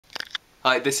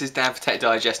Hi, this is Dan for Tech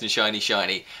Digest and Shiny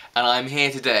Shiny, and I'm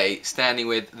here today standing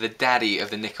with the daddy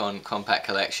of the Nikon compact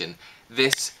collection.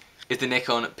 This is the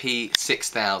Nikon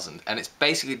P6000, and it's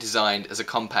basically designed as a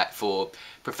compact for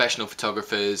professional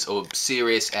photographers or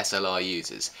serious SLR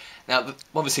users. Now,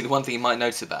 obviously the one thing you might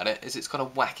notice about it is it's got a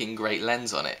whacking great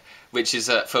lens on it, which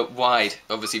is for wide,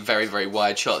 obviously very, very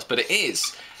wide shots, but it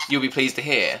is, you'll be pleased to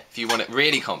hear, if you want it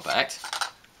really compact,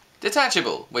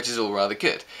 detachable, which is all rather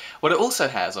good. What it also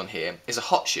has on here is a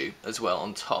hot shoe as well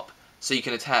on top, so you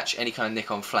can attach any kind of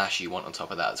Nikon flash you want on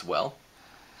top of that as well.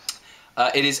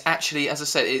 It is actually, as I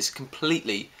said, it's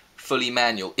completely fully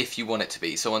manual if you want it to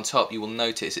be. So on top you will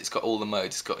notice it's got all the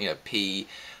modes. It's got, you know, P,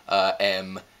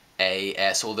 M, A,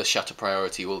 S, all the shutter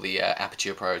priority, all the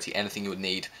aperture priority, anything you would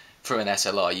need for an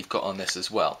SLR you've got on this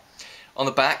as well. On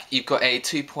the back you've got a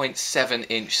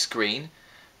 2.7-inch screen,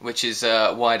 which is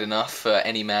wide enough for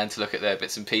any man to look at their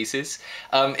bits and pieces.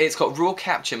 It's got raw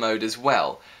capture mode as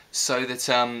well, so that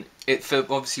for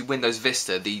obviously Windows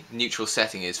Vista, the neutral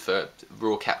setting is for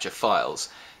raw capture files.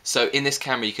 So in this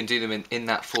camera you can do them in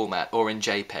that format or in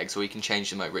JPEGs, or you can change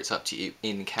them over. It's up to you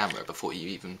in camera before you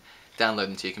even download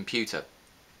them to your computer.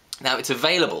 Now it's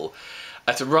available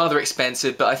at a rather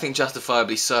expensive, but I think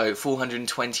justifiably so,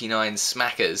 429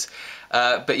 smackers.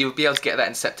 But you'll be able to get that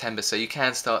in September, so you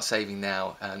can start saving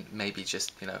now and maybe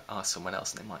just, you know, ask someone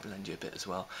else and they might lend you a bit as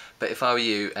well. But if I were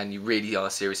you and you really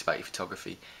are serious about your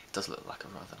photography, it does look like a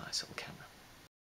rather nice little camera.